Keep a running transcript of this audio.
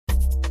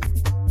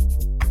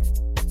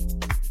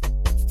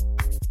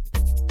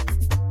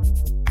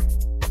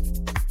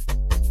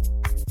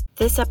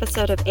This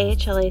episode of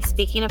AHLA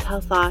Speaking of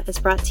Health Law is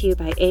brought to you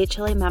by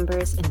AHLA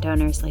members and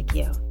donors like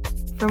you.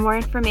 For more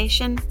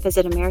information,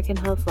 visit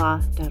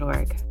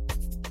AmericanHealthLaw.org.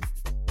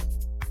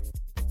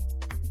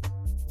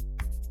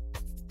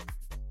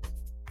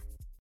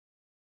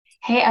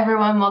 Hey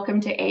everyone,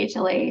 welcome to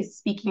AHLA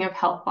Speaking of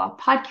Health Law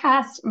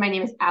podcast. My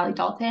name is Allie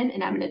Dalton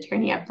and I'm an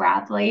attorney at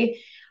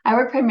Bradley. I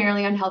work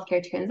primarily on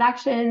healthcare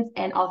transactions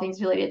and all things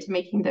related to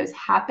making those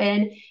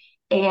happen.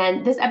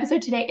 And this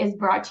episode today is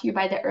brought to you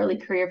by the Early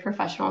Career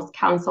Professionals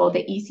Council,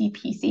 the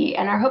ECPC.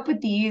 And our hope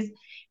with these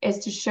is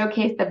to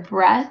showcase the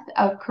breadth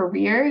of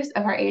careers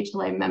of our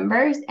AHLA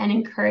members and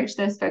encourage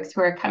those folks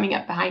who are coming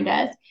up behind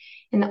us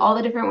in all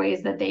the different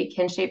ways that they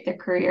can shape their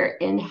career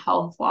in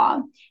health law.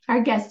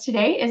 Our guest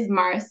today is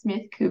Mara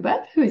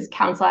Smith-Kouba, who is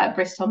counsel at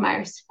Bristol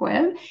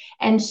Squibb,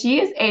 and she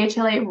is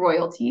AHLA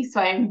royalty.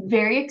 So I'm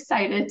very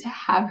excited to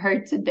have her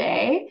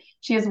today.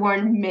 She has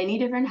worn many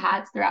different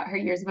hats throughout her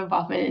years of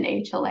involvement in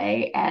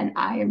AHLA, and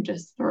I am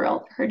just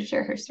thrilled for her to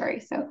share her story.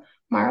 So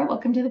Mara,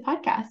 welcome to the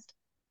podcast.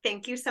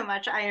 Thank you so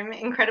much. I am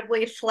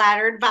incredibly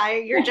flattered by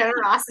your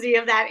generosity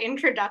of that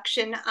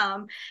introduction.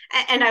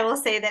 And I will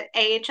say that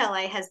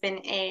AHLA has been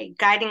a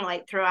guiding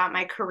light throughout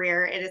my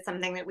career. It is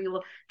something that we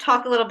will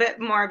talk a little bit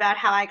more about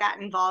how I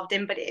got involved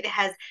in, but it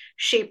has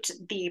shaped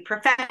the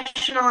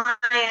professional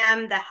I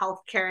am, the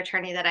healthcare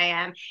attorney that I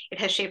am. It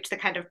has shaped the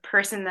kind of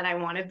person that I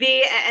want to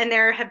be. And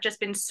there have just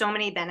been so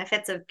many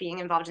benefits of being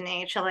involved in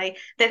AHLA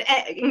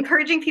that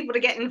encouraging people to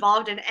get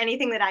involved in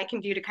anything that I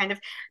can do to kind of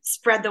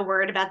spread the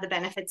word about the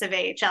benefits of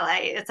AHLA.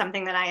 It's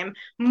something that I am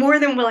more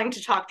than willing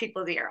to talk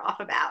people's ear off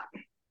about.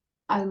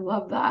 I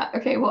love that.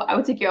 Okay, well, I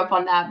will take you up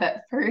on that.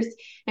 But first,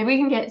 maybe we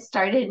can get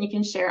started and you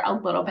can share a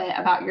little bit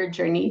about your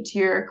journey to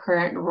your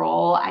current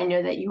role. I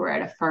know that you were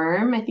at a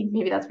firm. I think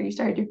maybe that's where you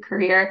started your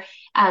career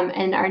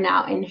and are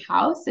now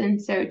in-house.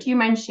 And so do you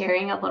mind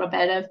sharing a little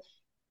bit of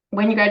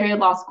when you graduated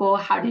law school,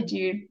 how did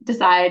you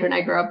decide when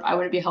I grew up, I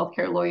want to be a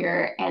healthcare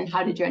lawyer, and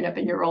how did you end up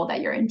in your role that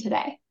you're in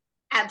today?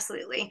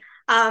 Absolutely.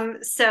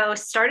 So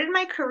started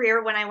my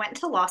career when I went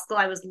to law school.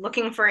 I was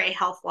looking for a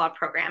health law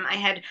program. I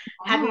had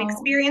an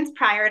experience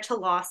prior to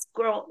law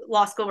school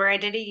where I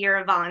did a year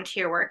of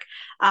volunteer work.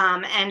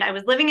 And I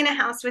was living in a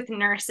house with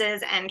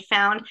nurses and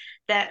found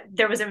that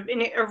there was a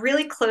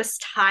really close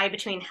tie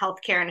between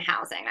healthcare and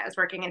housing. I was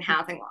working in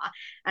housing law.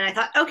 And I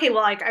thought, okay,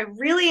 well, I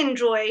really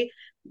enjoy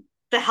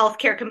the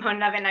healthcare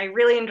component of it, and I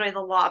really enjoy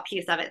the law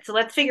piece of it. So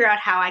let's figure out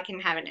how I can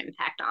have an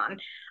impact on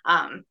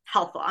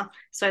health law.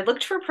 So I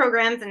looked for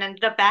programs and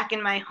ended up back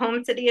in my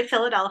home city of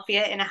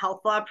Philadelphia in a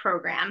health law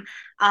program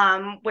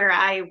where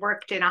I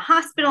worked in a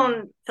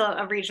hospital,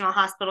 a regional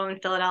hospital in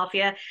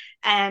Philadelphia.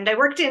 And I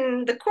worked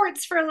in the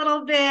courts for a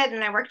little bit,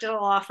 and I worked at a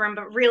law firm,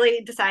 but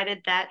really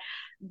decided that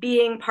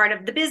being part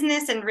of the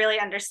business and really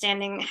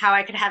understanding how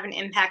I could have an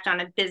impact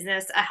on a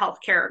business, a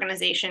healthcare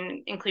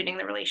organization, including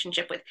the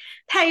relationship with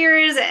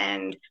payers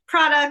and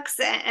products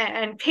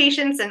and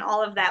patients, and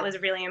all of that was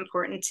really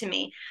important to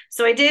me.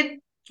 So I did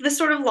the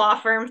sort of law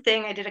firm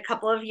thing. I did a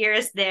couple of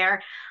years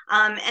there,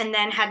 and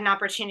then had an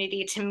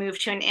opportunity to move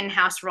to an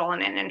in-house role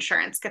in an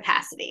insurance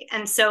capacity.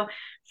 And so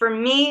for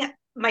me,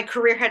 my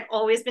career had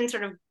always been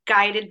sort of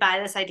guided by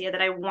this idea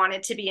that I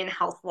wanted to be in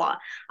health law.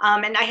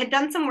 And I had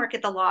done some work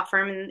at the law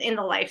firm in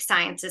the life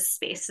sciences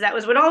space. So that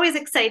was what always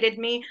excited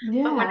me.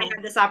 Yeah. But when I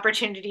had this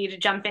opportunity to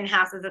jump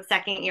in-house as a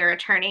second-year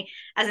attorney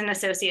as an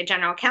associate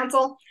general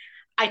counsel,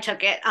 I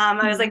took it.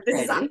 I was like, this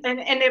is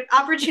an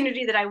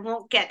opportunity that I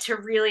won't get to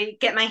really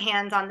get my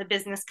hands on the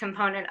business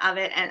component of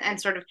it.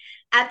 And sort of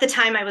at the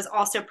time, I was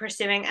also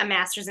pursuing a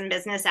master's in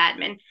business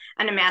admin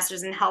and a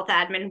master's in health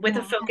admin with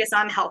a focus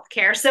on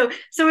healthcare. So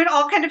it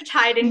all kind of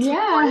tied into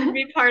wanting to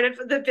be part of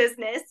the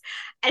business.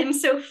 And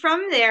so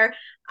from there,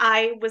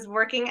 I was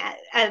working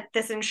at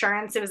this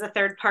insurance. It was a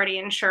third-party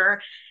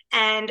insurer,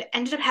 and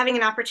ended up having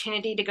an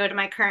opportunity to go to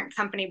my current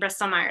company,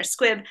 Bristol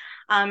Squibb,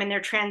 in their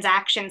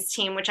transactions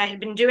team, which I had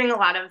been doing a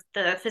lot of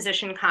the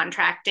physician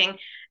contracting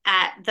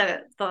at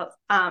the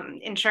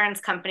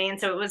insurance company. And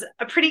so it was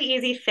a pretty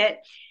easy fit.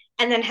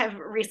 And then have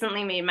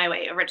recently made my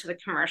way over to the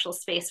commercial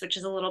space, which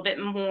is a little bit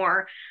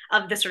more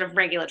of the sort of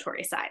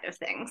regulatory side of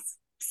things.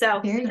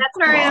 So that's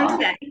where I am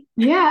today.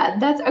 Yeah,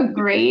 that's a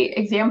great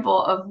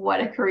example of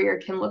what a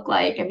career can look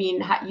like. I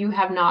mean, you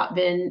have not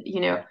been,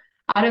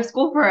 out of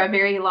school for a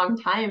very long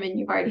time, and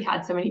you've already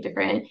had so many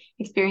different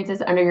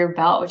experiences under your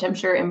belt, which I'm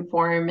sure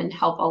inform and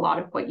help a lot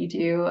of what you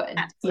do,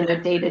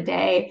 day to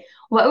day.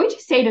 What would you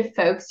say to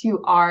folks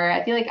who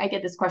I feel like I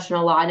get this question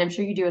a lot, and I'm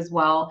sure you do as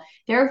well.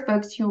 There are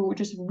folks who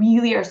just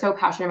really are so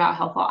passionate about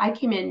health law. I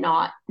came in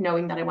not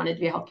knowing that I wanted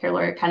to be a healthcare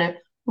lawyer, kind of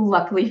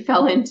luckily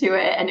fell into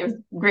it, and it was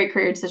a great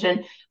career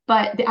decision.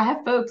 But I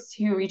have folks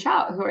who reach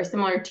out who are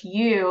similar to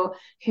you,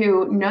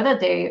 who know that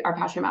they are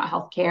passionate about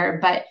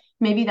healthcare, but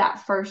maybe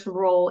that first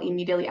role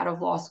immediately out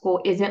of law school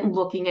isn't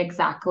looking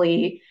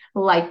exactly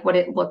like what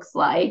it looks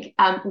like.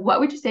 What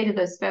would you say to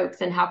those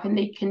folks, and how can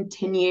they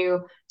continue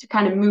to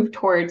kind of move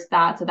towards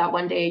that so that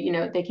one day,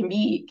 they can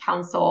be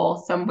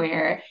counsel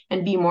somewhere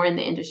and be more in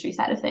the industry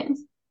side of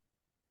things?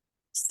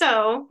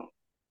 So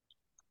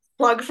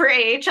plug for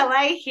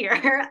AHLA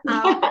here.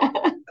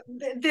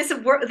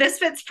 This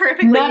fits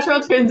perfectly.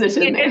 Natural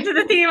transition there. Into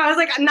the theme. I was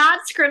like, not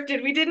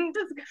scripted. We didn't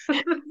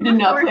discuss this Did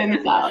not plan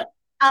this out.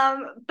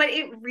 But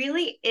it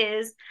really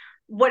is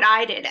what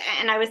I did.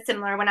 And I was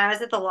similar when I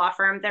was at the law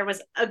firm. There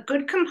was a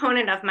good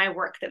component of my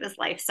work that was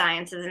life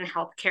sciences and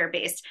healthcare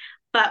based.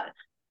 But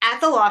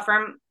at the law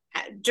firm,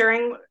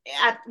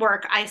 at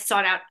work, I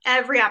sought out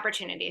every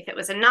opportunity. If it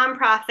was a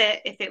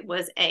nonprofit, if it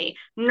was a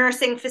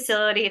nursing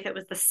facility, if it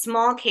was the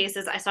small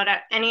cases, I sought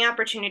out any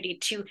opportunity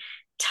to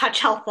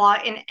touch health law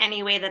in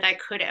any way that I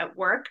could at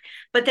work.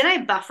 But then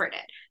I buffered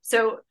it.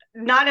 So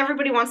not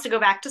everybody wants to go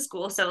back to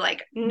school. So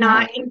like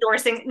not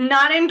endorsing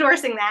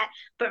that.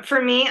 But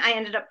for me, I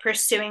ended up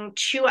pursuing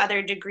 2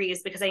 other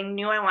degrees because I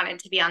knew I wanted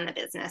to be on the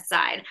business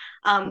side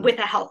with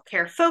a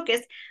healthcare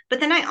focus. But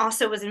then I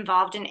also was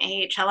involved in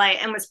AHLA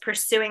and was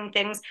pursuing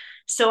things.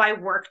 So I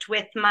worked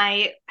with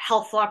my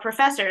health law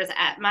professors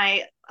at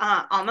my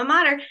alma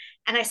mater,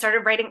 and I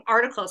started writing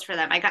articles for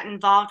them. I got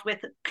involved with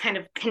kind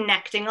of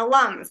connecting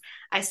alums.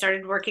 I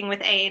started working with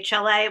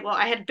AHLA. Well,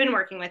 I had been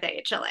working with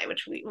AHLA,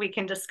 which we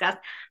can discuss,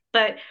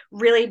 but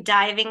really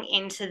diving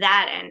into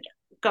that and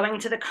going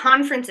to the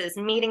conferences,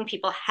 meeting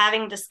people,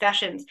 having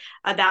discussions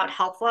about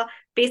health law,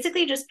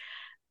 basically just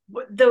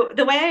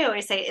the way I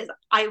always say is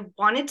I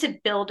wanted to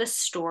build a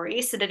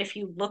story so that if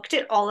you looked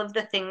at all of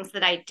the things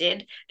that I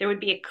did, there would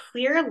be a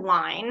clear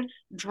line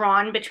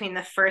drawn between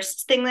the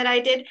first thing that I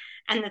did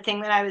and the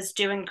thing that I was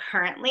doing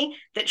currently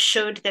that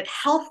showed that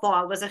health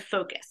law was a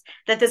focus,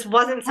 that this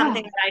wasn't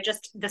something that I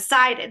just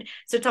decided.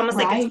 So it's almost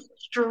like a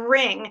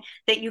string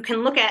that you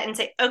can look at and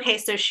say, okay,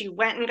 so she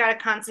went and got a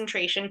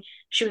concentration.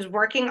 She was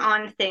working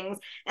on things.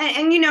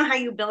 And you know how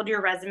you build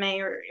your resume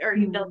or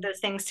you build those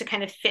things to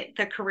kind of fit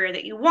the career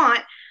that you want.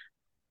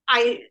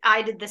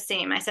 I did the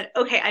same. I said,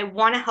 okay, I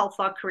want a health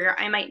law career.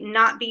 I might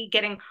not be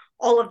getting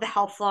all of the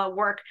health law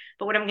work,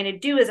 but what I'm going to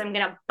do is I'm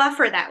going to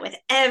buffer that with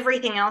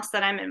everything else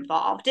that I'm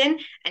involved in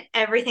and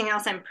everything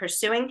else I'm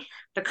pursuing,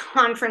 the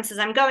conferences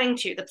I'm going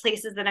to, the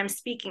places that I'm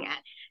speaking at,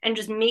 and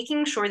just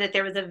making sure that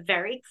there was a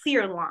very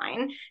clear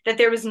line, that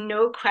there was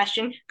no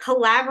question,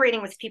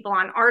 collaborating with people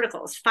on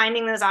articles,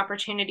 finding those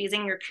opportunities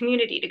in your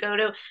community to go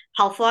to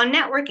health law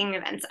networking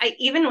events. I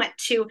even went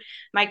to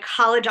my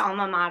college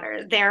alma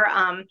mater, their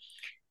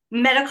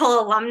medical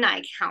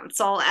alumni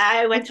council.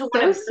 I went to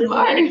one of those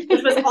meetings,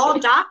 which was all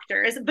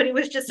doctors, but it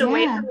was just a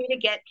way for me to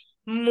get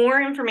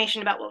more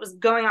information about what was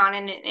going on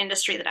in an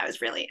industry that I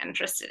was really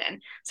interested in.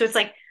 So it's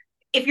like,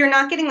 if you're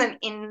not getting them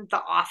in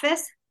the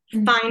office,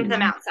 find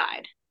them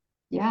outside.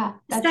 Yeah.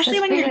 Especially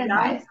when you're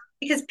young,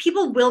 because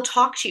people will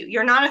talk to you.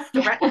 You're not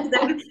a threat to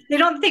them. They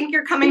don't think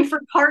you're coming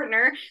for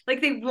partner. Like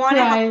they want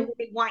to help you,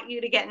 they want you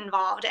to get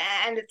involved.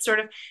 And it's sort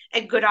of a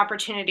good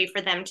opportunity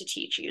for them to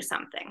teach you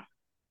something.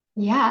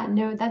 Yeah,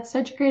 no, that's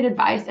such great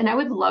advice. And I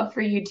would love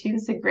for you to,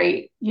 this is a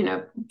great,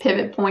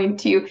 pivot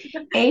point to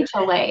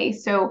AHLA.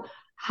 So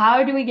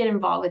how do we get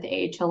involved with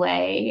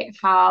AHLA?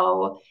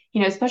 How,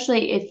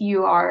 especially if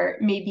you are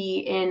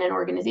maybe in an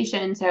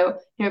organization. So,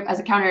 as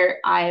a counter,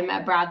 I'm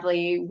at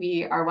Bradley.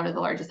 We are one of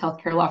the largest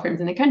healthcare law firms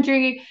in the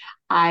country.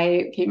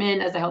 I came in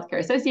as a healthcare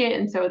associate.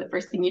 And so the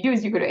first thing you do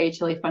is you go to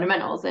AHLA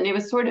fundamentals. And it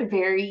was sort of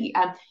very,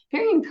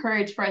 very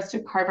encouraged for us to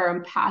carve our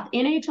own path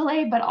in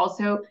AHLA, but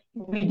also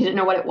we didn't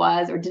know what it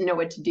was or didn't know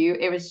what to do.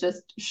 It was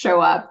just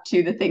show up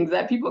to the things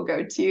that people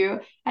go to.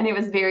 And it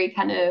was very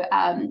kind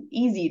of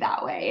easy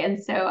that way.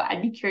 And so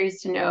I'd be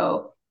curious to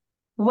know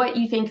what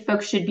you think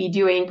folks should be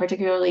doing,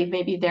 particularly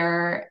maybe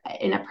they're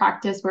in a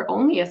practice where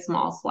only a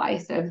small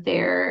slice of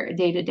their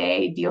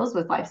day-to-day deals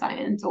with life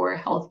science or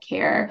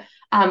healthcare.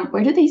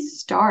 Where do they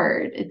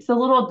start? It's a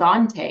little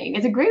daunting.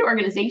 It's a great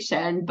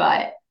organization,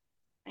 but...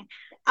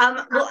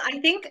 Well, I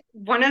think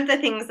one of the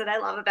things that I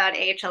love about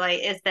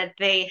AHLA is that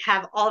they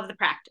have all of the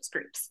practice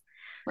groups.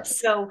 Right.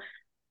 So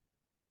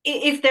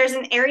if there's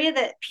an area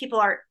that people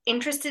are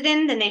interested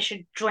in, then they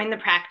should join the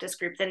practice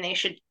group. Then they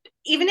should,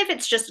 even if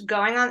it's just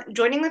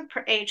joining the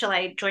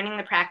AHLA, joining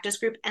the practice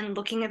group and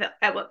looking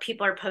at what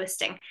people are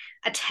posting,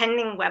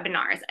 attending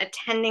webinars,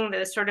 attending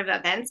those sort of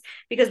events,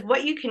 because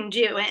what you can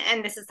do,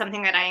 and this is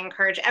something that I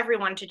encourage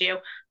everyone to do.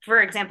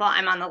 For example,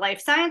 I'm on the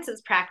life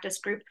sciences practice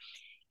group.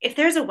 If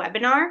there's a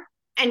webinar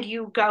and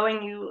you go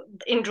and you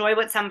enjoy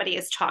what somebody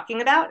is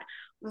talking about,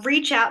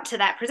 reach out to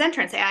that presenter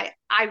and say,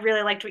 I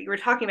really liked what you were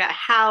talking about.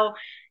 How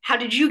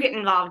did you get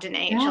involved in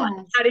AHLA?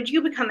 Yeah. How did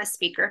you become a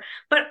speaker?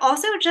 But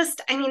also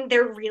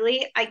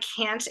I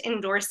can't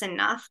endorse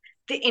enough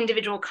the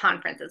individual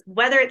conferences,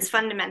 whether it's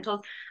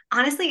fundamentals.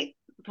 Honestly,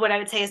 what I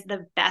would say is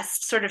the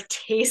best sort of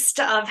taste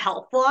of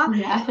health law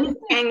is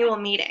annual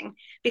meeting,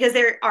 because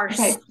there are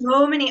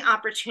so many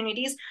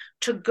opportunities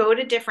to go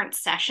to different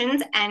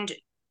sessions and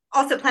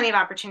also plenty of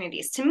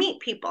opportunities to meet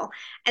people.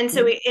 And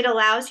so it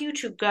allows you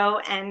to go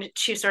and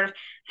to sort of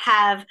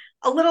have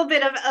a little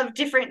bit of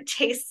different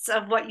tastes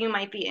of what you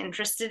might be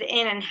interested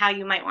in and how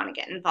you might want to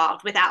get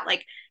involved without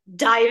like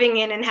diving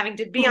in and having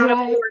to be on a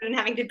board and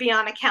having to be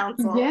on a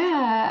council.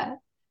 Yeah.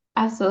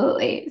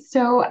 Absolutely.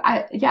 So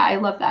I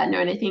love that. No,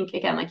 and I think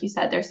again, like you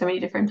said, there's so many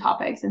different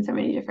topics and so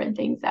many different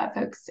things that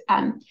folks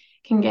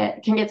can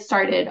get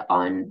started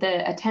on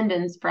the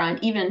attendance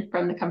front, even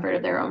from the comfort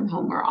of their own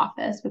home or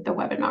office with the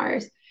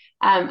webinars.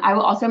 I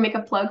will also make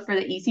a plug for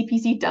the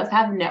ECPC does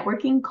have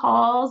networking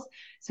calls.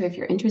 So if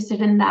you're interested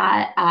in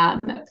that,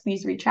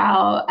 please reach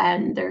out.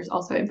 And there's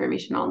also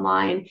information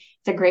online.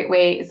 It's a great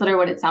way. It's literally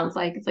what it sounds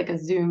like. It's like a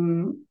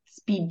Zoom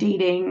speed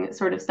dating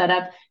sort of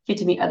setup. Get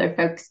to meet other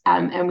folks.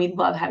 And we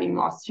love having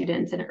law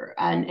students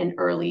and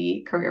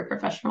early career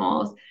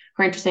professionals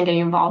who are interested in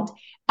getting involved.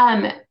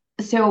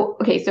 So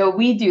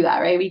we do that,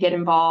 right? We get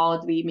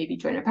involved, we maybe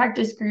join a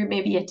practice group,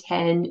 maybe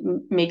attend,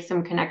 make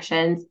some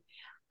connections.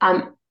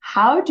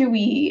 How do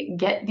we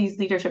get these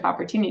leadership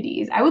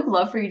opportunities? I would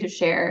love for you to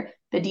share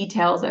the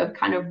details of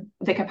kind of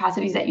the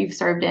capacities that you've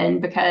served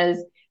in,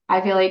 because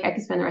I feel like I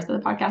could spend the rest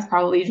of the podcast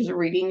probably just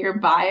reading your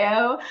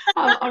bio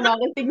on all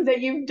the things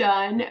that you've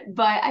done.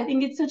 But I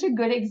think it's such a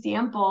good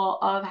example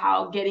of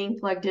how getting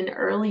plugged in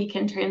early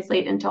can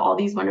translate into all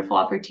these wonderful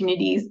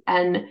opportunities.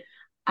 And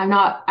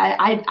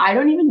I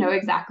don't even know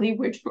exactly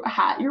which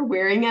hat you're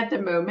wearing at the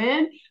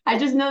moment. I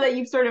just know that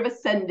you've sort of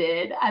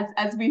ascended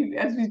as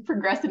we've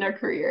progressed in our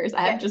careers.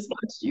 I have just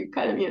watched you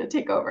kind of,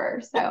 take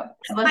over. So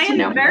I'd love to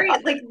know more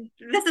about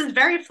this is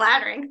very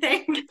flattering.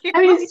 Thank you.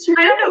 I mean, it's true.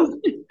 I don't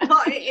know.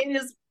 Well, it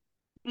is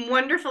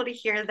wonderful to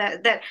hear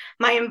that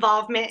my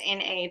involvement in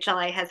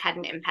AHLA has had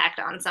an impact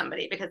on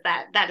somebody, because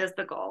that is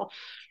the goal.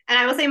 And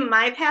I will say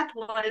my path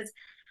was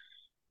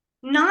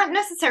not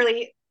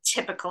necessarily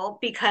typical,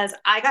 because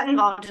I got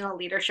involved in a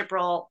leadership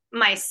role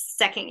my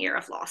second year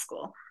of law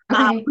school.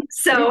 Okay.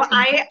 So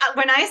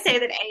when I say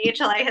that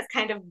AHLA has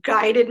kind of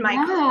guided my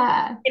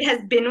career, it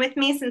has been with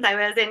me since I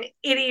was an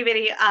itty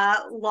bitty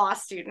law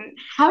student.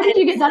 How did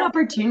you get that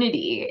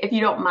opportunity, if you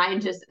don't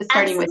mind just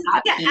starting with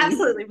that piece? Yeah,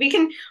 absolutely. We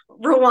can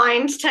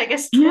rewind to, I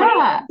guess,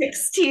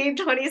 2016,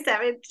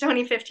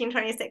 2015,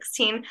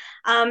 2016.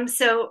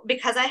 So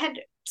because I had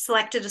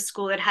selected a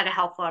school that had a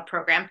health law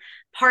program,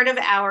 part of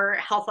our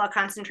health law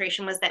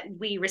concentration was that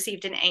we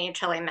received an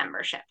AHLA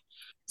membership.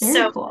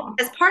 Very cool.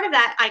 As part of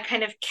that, I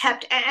kind of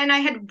kept, and I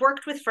had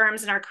worked with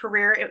firms in our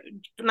career.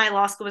 My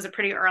law school was a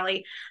pretty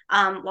early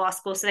law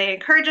school, so they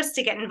encouraged us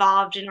to get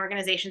involved in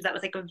organizations. That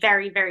was like a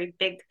very, very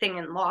big thing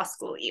in law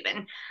school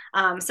even.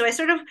 So I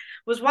sort of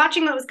was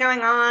watching what was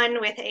going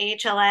on with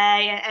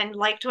AHLA and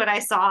liked what I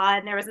saw,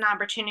 and there was an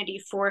opportunity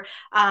for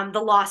the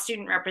law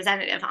student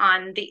representative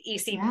on the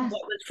EC, what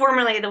was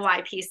formerly the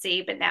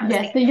YPC, but now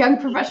the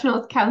Young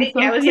Professionals Council.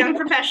 Yeah, it was Young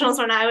Professionals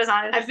when I was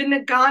on it. I've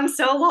been gone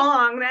so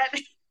long that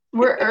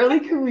we're early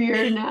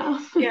career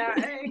now. Yeah,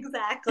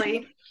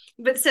 exactly.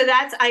 But so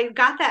I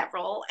got that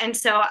role. And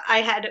so I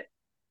had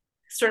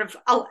sort of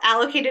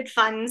allocated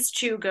funds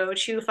to go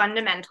to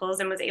fundamentals,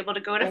 and was able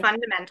to go to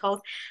fundamentals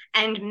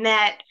and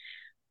met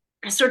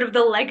sort of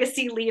the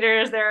legacy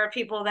leaders. There are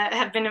people that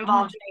have been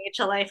involved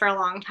in AHLA for a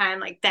long time,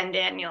 like Ben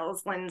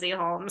Daniels, Lindsay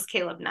Holmes,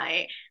 Caleb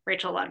Knight,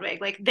 Rachel Ludwig.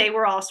 Like they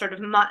were all sort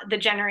of the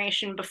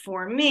generation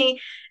before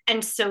me.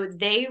 And so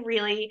they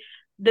really,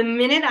 the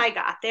minute I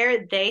got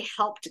there, they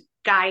helped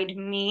guide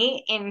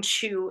me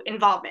into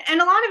involvement. And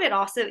a lot of it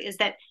also is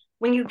that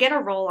when you get a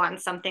role on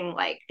something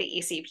like the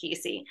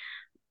ECPC,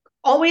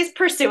 always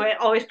pursue it,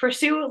 always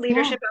pursue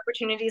leadership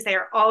opportunities. They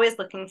are always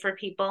looking for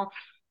people,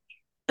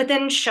 but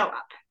then show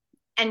up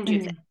and do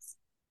things.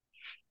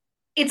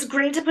 It's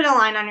great to put a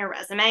line on your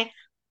resume,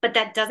 but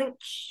that doesn't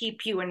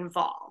keep you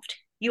involved.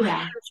 You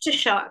have to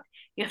show up.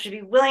 You have to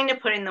be willing to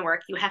put in the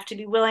work. You have to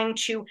be willing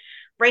to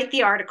write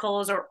the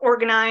articles or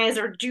organize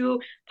or do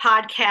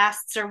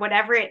podcasts or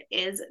whatever it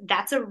is.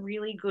 That's a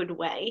really good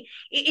way.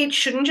 It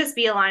shouldn't just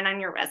be a line on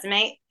your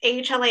resume.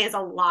 AHLA is a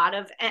lot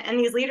of, and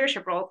these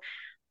leadership roles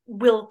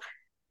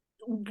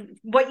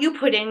what you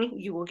put in,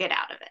 you will get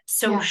out of it.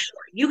 So sure,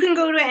 you can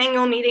go to an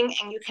annual meeting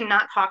and you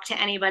cannot talk to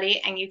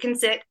anybody, and you can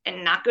sit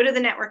and not go to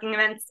the networking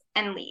events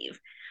and leave.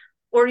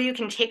 Or you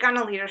can take on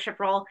a leadership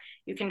role,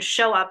 you can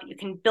show up, you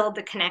can build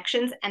the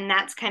connections, and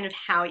that's kind of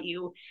how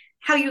you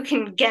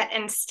can get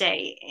and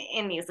stay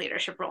in these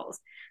leadership roles.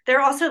 There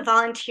are also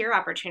volunteer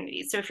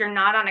opportunities. So if you're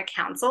not on a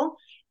council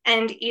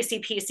and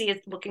ECPC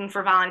is looking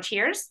for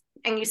volunteers,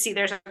 and you see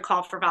there's a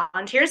call for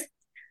volunteers,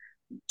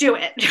 do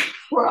it.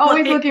 We're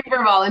always looking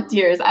for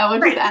volunteers. I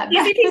would add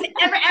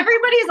that.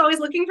 Everybody is always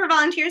looking for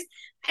volunteers.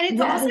 And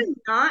it's also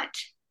not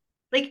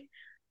like,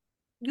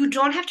 you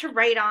don't have to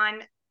write on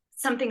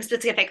something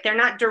specific. They're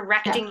not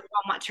directing you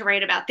on what to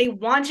write about. They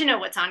want to know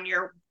what's on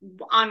your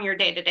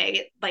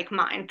day-to-day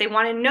mind. They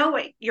want to know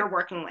what you're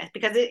working with,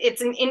 because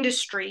it's an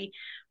industry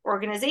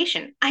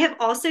organization. I have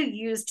also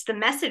used the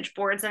message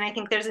boards, and I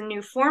think there's a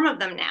new form of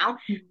them now,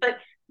 but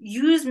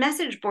use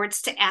message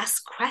boards to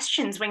ask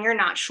questions when you're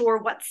not sure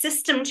what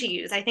system to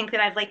use. I think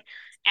that I've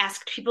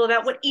asked people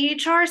about what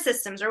EHR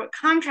systems or what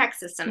contract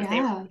systems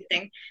they were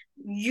using.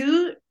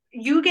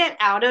 You get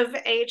out of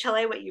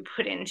AHLA what you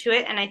put into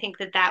it. And I think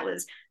that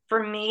was,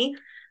 for me,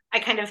 I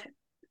kind of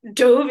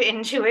dove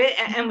into it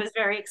and was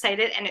very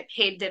excited, and it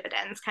paid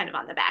dividends kind of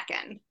on the back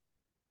end.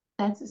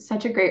 That's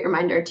such a great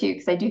reminder too,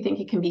 because I do think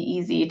it can be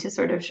easy to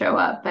sort of show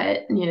up,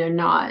 but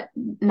not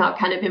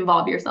kind of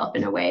involve yourself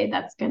in a way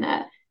that's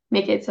gonna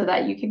make it so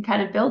that you can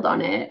kind of build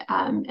on it,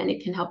 and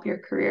it can help your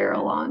career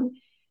along.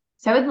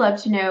 So I would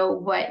love to know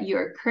what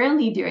you're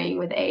currently doing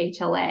with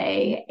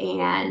AHLA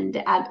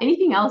and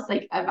anything else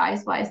like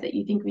advice-wise that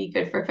you think would be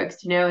good for folks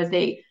to know as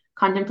they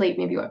contemplate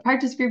maybe what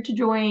practice group to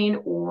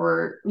join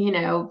or,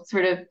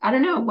 sort of, I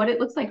don't know, what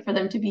it looks like for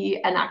them to be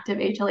an active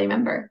AHLA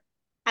member.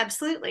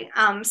 Absolutely.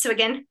 So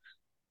again,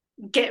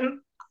 get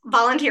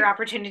volunteer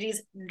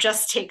opportunities,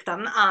 just take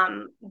them.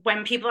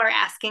 When people are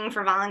asking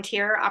for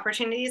volunteer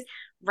opportunities,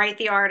 write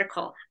the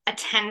article,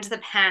 attend the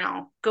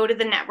panel, go to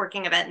the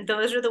networking event.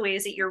 Those are the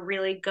ways that you're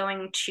really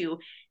going to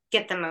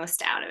get the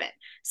most out of it.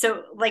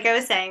 So like I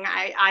was saying,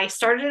 I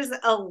started as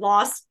a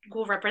law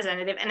school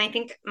representative, and I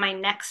think my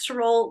next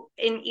role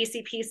in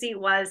ECPC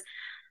was,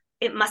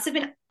 it must have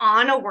been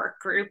on a work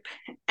group.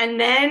 And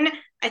then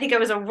I think I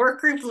was a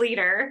work group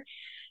leader.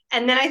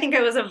 And then I think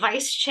I was a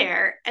vice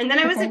chair. And then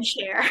I was a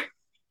chair.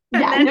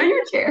 Yeah, I know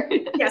you're chair.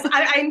 Yes,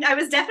 I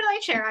was definitely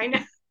chair. I know.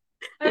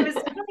 I was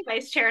definitely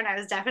vice chair and I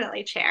was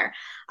definitely chair.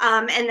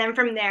 And then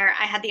from there,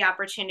 I had the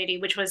opportunity,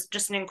 which was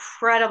just an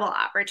incredible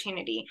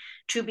opportunity,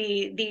 to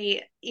be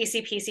the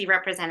ECPC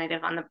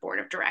representative on the board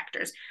of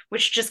directors,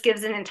 which just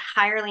gives an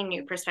entirely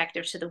new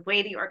perspective to the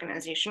way the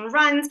organization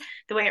runs,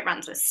 the way it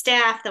runs with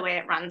staff, the way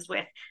it runs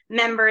with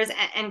members,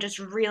 and just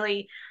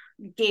really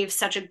gave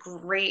such a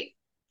great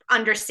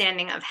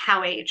understanding of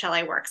how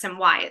AHLA works and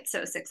why it's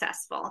so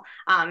successful.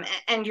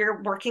 And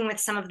you're working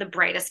with some of the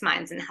brightest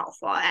minds in health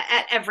law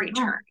at every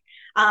turn.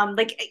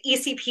 Like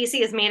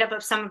ECPC is made up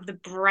of some of the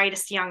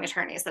brightest young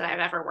attorneys that I've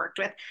ever worked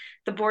with.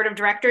 The board of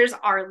directors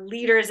are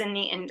leaders in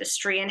the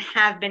industry and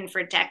have been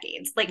for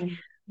decades. Like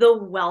the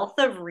wealth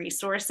of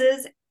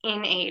resources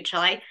in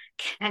AHLA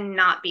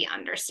cannot be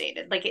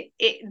understated. Like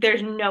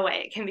there's no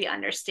way it can be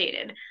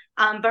understated.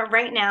 But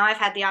right now I've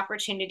had the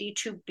opportunity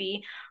to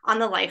be on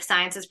the life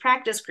sciences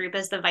practice group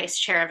as the vice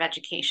chair of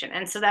education.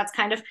 And so that's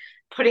kind of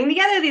putting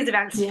together these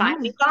events,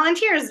 finding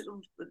volunteers,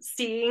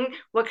 seeing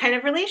what kind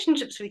of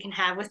relationships we can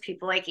have with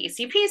people like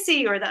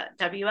ECPC or the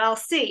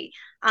WLC.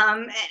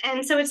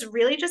 And so it's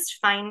really just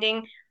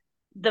finding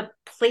the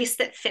place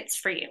that fits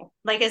for you.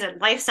 Like I said,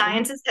 life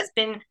sciences has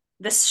been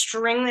the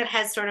string that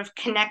has sort of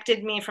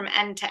connected me from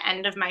end to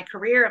end of my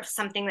career of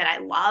something that I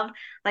love.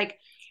 Like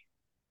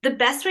the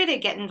best way to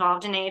get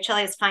involved in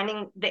AHLA is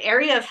finding the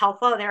area of health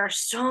law. There are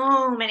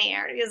so many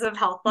areas of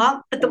health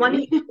law, but the one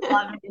that you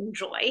love and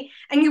enjoy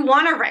and you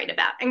want to write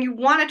about and you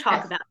want to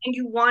talk about and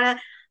you want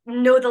to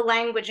know the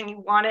language and you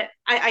want to,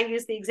 I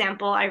use the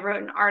example, I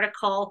wrote an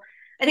article,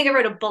 I think I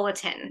wrote a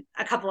bulletin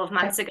a couple of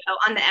months ago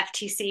on the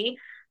FTC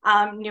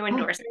new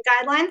endorsement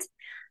guidelines.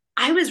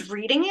 I was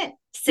reading it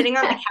sitting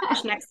on the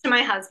couch next to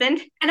my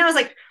husband and I was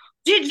like,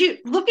 did you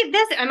look at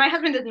this? And my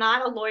husband is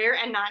not a lawyer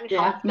and not in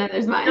health. Yeah,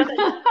 neither's mine.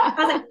 I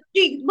was like,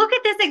 gee, look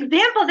at this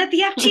example that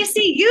the FTC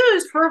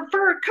used for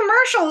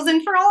commercials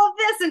and for all of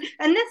this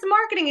and this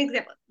marketing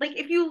example. Like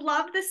if you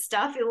love this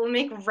stuff, it will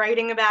make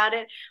writing about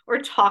it or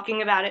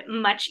talking about it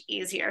much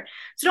easier.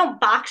 So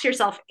don't box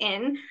yourself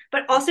in,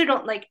 but also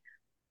don't like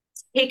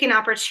take an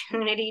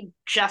opportunity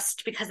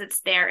just because it's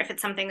there if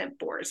it's something that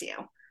bores you.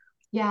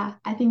 Yeah,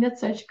 I think that's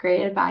such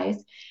great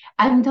advice.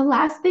 And the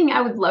last thing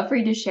I would love for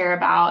you to share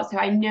about, so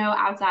I know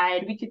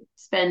outside we could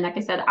spend, like I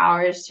said,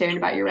 hours sharing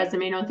about your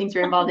resume and all the things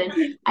you're involved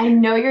in. I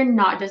know you're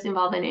not just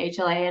involved in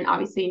AHLA and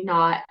obviously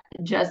not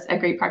just a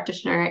great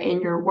practitioner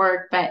in your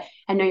work, but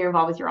I know you're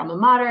involved with your alma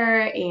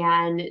mater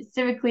and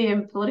civically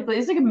and politically.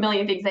 There's like a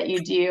million things that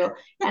you do.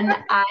 And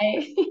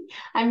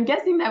I'm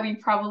guessing that we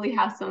probably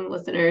have some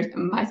listeners,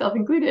 myself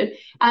included,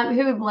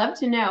 who would love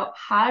to know,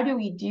 how do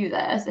we do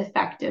this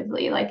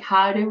effectively? Like,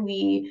 how do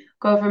we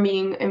go from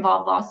being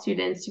involved law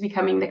students to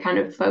becoming the kind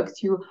of folks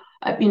who,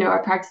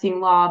 are practicing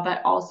law,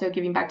 but also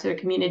giving back to their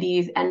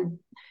communities and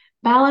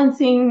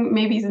balancing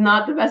maybe is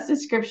not the best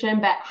description,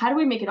 but how do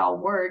we make it all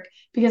work?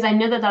 Because I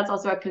know that that's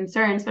also a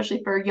concern,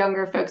 especially for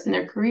younger folks in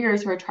their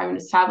careers who are trying to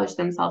establish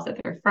themselves at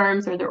their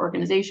firms or their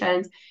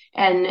organizations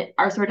and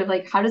are sort of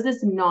like, how does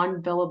this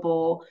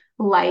non-billable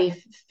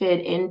life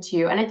fit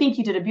into? And I think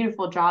you did a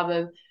beautiful job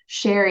of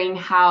sharing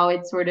how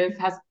it sort of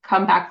has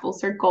come back full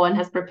circle and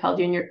has propelled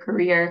you in your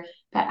career.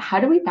 But how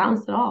do we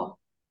balance it all?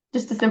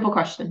 Just a simple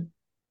question.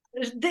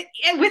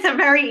 With a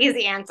very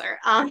easy answer.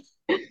 I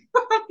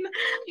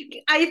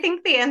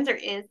think the answer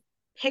is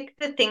pick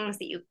the things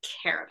that you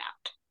care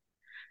about.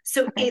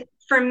 So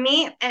for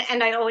me,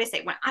 and I always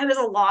say when I was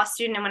a law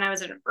student and when I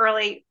was an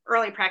early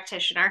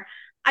practitioner,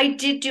 I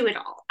did do it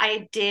all.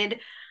 I did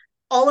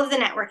all of the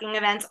networking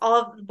events, all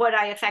of what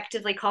I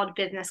effectively called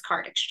business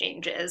card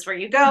exchanges, where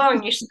you go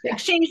and you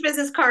exchange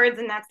business cards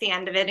and that's the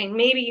end of it. And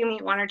maybe you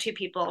meet one or two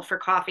people for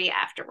coffee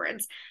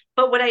afterwards.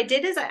 But what I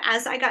did is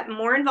as I got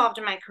more involved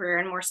in my career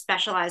and more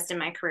specialized in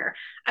my career,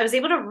 I was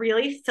able to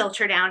really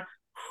filter down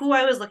who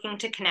I was looking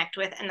to connect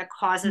with and the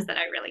causes that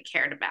I really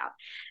cared about.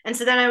 And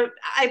so then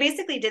I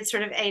basically did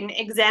sort of an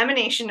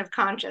examination of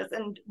conscience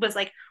and was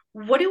like,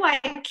 what do I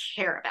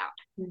care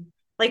about?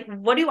 Like,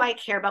 what do I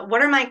care about?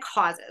 What are my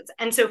causes?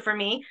 And so for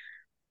me,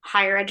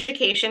 higher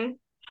education,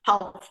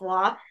 health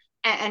law,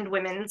 and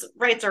women's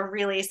rights are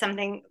really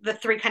the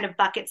three kind of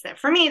buckets that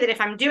for me, that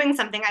if I'm doing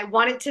something, I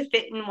want it to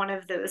fit in one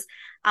of those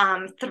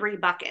three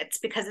buckets,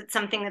 because it's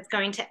something that's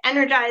going to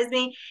energize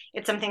me.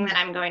 It's something that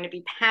I'm going to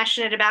be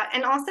passionate about.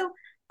 And also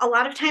a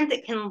lot of times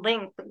it can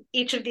link,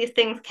 each of these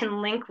things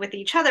can link with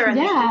each other, and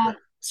they're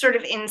sort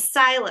of in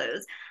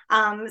silos.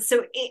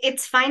 So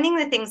it's finding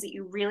the things that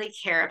you really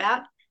care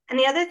about. And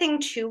the other thing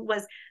too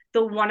was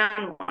the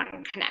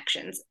one-on-one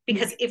connections,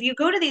 because if you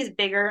go to these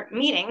bigger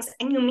meetings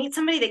and you meet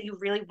somebody that you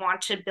really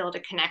want to build a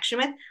connection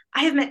with,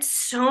 I have met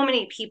so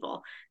many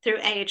people through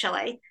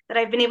AHLA that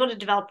I've been able to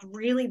develop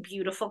really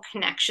beautiful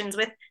connections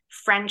with,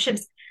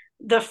 friendships.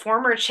 The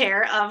former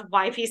chair of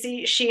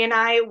YPC, she and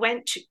I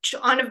went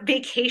on a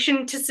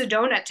vacation to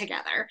Sedona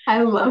together.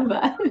 I love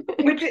that.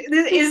 Which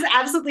is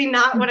absolutely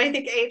not what I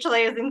think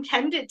AHLA is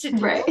intended to do.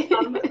 Right.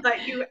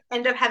 But you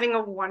end up having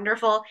a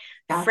wonderful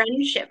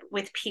friendship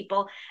with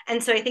people.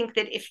 And so I think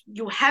that if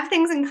you have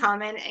things in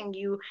common and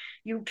you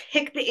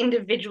pick the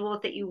individuals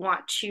that you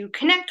want to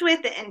connect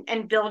with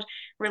and build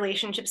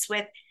relationships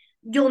with,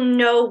 you'll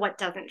know what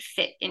doesn't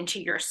fit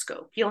into your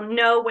scope. You'll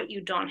know what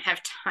you don't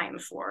have time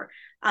for.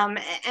 And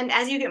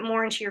as you get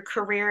more into your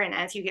career and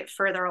as you get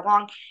further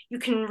along, you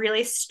can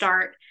really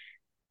start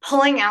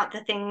pulling out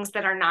the things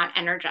that are not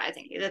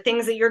energizing you, the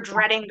things that you're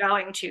dreading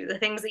going to, the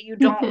things that you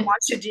don't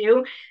want to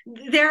do.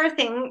 There are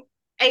things,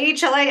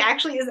 AHLA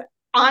actually is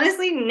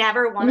honestly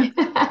never one of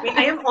them.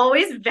 I am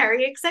always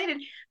very excited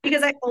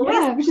because I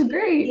always which is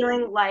great.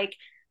 Feeling like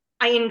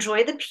I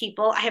enjoy the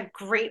people. I have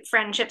great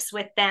friendships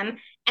with them.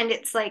 And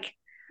it's like,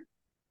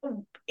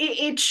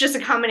 it's just a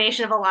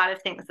combination of a lot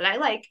of things that I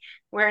like.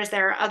 Whereas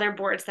there are other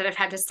boards that I've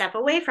had to step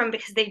away from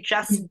because they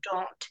just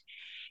don't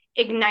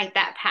ignite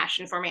that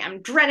passion for me.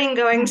 I'm dreading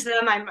going to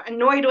them. I'm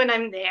annoyed when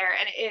I'm there,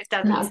 and it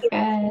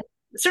doesn't.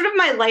 Sort of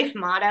my life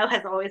motto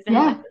has always been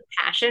live with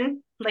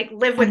passion, like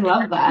live with. I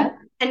love that.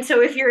 And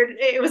so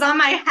it was on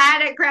my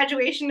hat at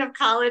graduation of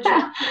college,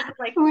 and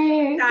like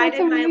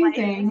guided my life.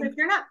 So if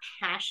you're not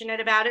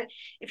passionate about it,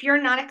 if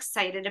you're not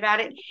excited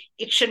about it,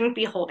 it shouldn't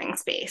be holding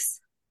space.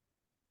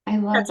 I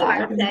love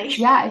that.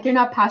 Yeah, if you're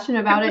not passionate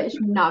about it, it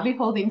should not be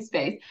holding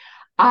space.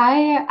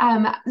 I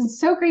am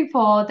so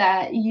grateful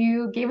that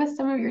you gave us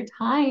some of your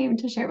time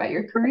to share about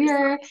your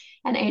career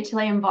and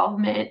AHLA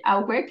involvement.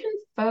 Where can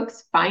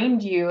folks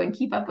find you and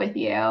keep up with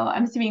you?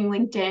 I'm assuming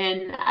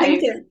LinkedIn.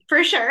 LinkedIn,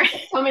 for sure.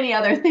 So many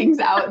other things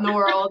out in the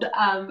world,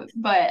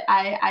 but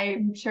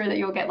I'm sure that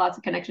you'll get lots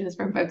of connections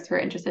from folks who are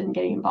interested in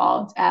getting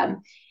involved. And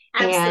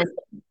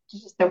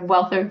just a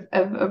wealth of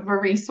a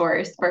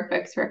resource for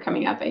folks who are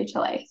coming up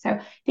AHLA. So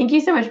thank you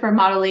so much for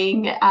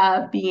modeling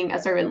being a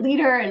servant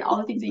leader and all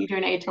the things that you do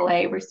in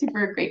AHLA. We're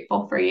super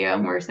grateful for you,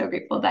 and we're so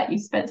grateful that you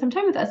spent some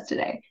time with us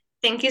today.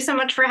 Thank you so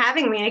much for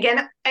having me.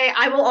 Again,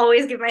 I will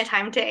always give my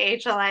time to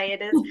AHLA.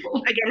 It is,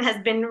 again,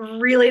 has been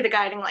really the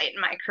guiding light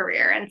in my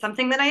career and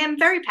something that I am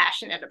very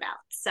passionate about.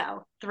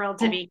 So thrilled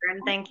to be here,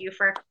 and thank you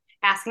for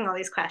asking all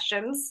these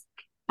questions.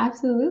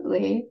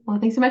 Absolutely. Well,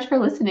 thanks so much for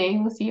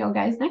listening. We'll see you all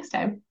guys next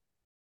time.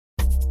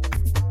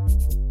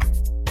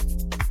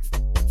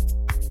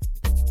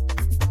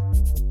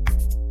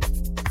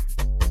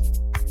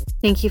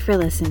 Thank you for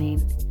listening.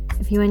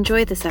 If you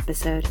enjoyed this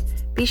episode,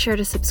 be sure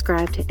to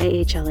subscribe to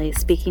AHLA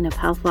Speaking of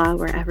Health Law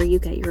wherever you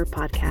get your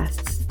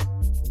podcasts.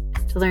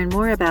 To learn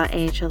more about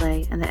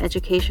AHLA and the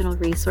educational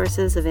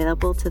resources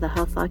available to the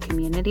health law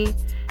community,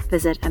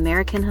 visit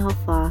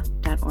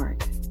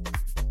AmericanHealthLaw.org.